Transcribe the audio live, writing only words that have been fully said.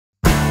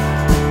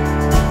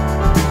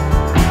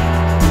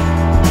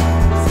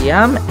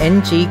Siam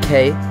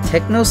NGK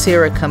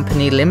Technosera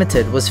Company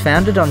Limited was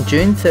founded on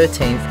June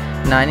 13,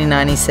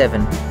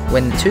 1997,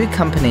 when the two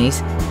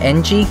companies,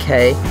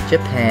 NGK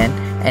Japan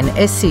and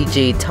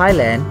SCG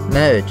Thailand,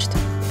 merged.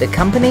 The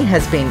company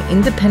has been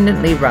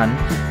independently run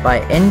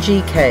by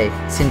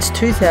NGK since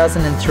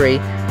 2003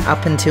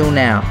 up until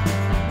now.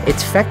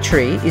 Its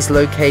factory is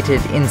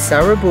located in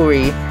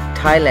Saraburi,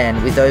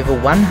 Thailand, with over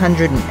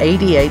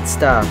 188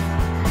 staff.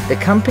 The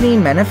company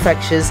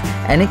manufactures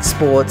and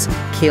exports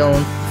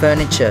kiln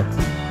furniture.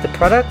 The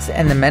products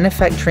and the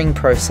manufacturing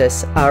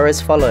process are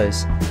as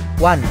follows.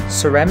 1.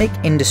 Ceramic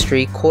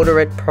industry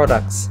quarterette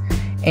products.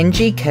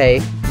 NGK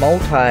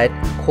multi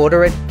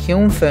quarterette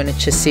kiln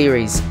furniture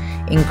series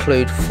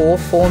include 4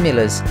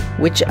 formulas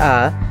which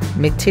are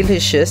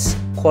meticulous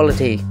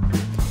quality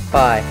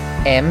by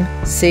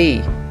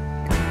MC,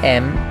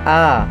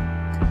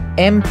 MR,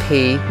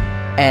 MP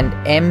and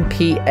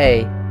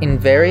MPA in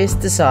various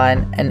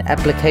design and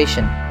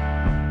application.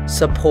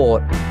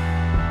 Support.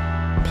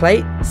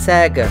 Plate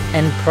sagger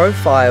and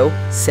profile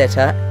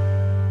setter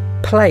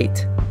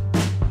plate.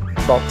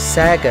 Box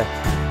sagger.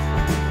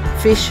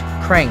 Fish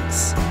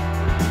cranks.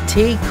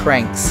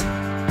 T-cranks.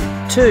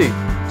 2.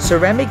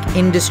 Ceramic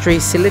industry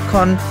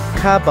silicon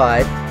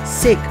carbide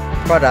SiC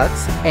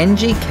products.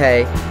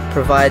 NGK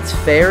provides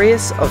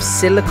various of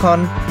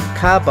silicon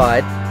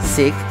carbide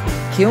SiC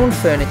kiln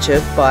furniture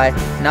by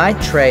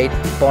nitride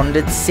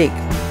bonded SiC,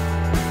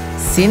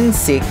 Sin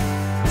SiC,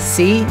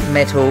 C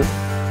metal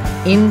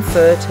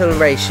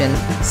infiltration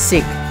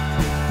SiC,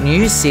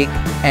 new SiC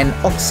and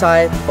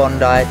oxide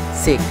bonded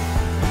SiC,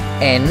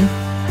 N,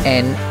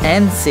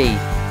 and C.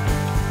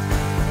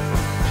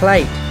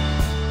 Plate,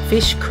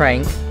 fish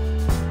crank,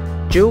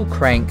 jewel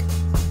crank,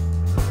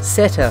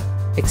 setter,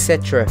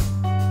 etc.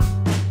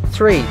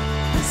 3.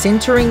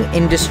 Sintering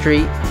industry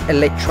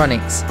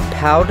electronics,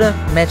 powder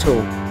metal,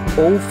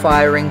 all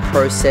firing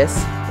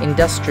process,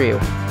 industrial.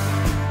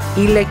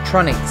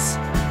 Electronics,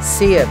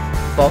 sear,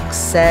 box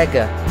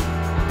sagger,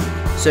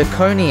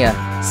 zirconia,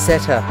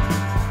 setter,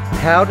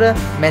 powder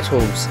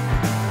metals,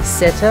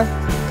 setter,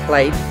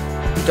 plate,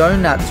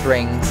 donut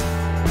rings,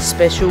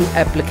 special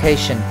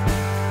application.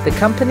 The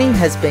company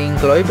has been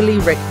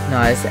globally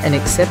recognized and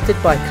accepted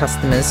by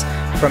customers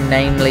from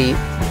namely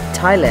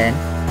Thailand,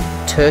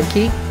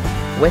 Turkey,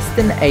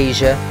 Western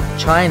Asia,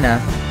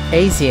 China,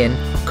 ASEAN,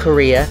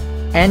 Korea,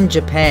 and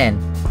Japan.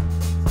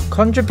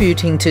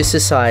 Contributing to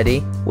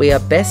society, we are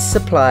best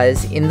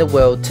suppliers in the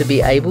world to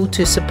be able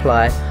to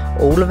supply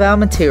all of our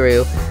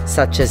material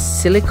such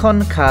as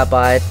silicon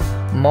carbide,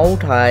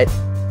 multide,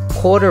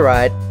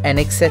 quarterite, and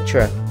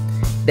etc.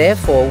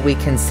 Therefore, we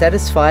can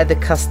satisfy the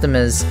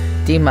customer's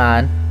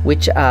demand,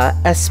 which are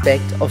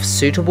aspect of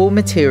suitable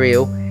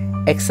material,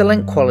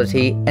 excellent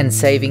quality, and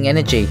saving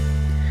energy.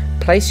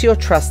 Place your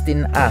trust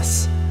in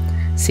us.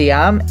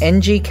 Siam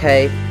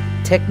NGK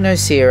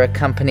Technosera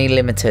Company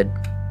Limited.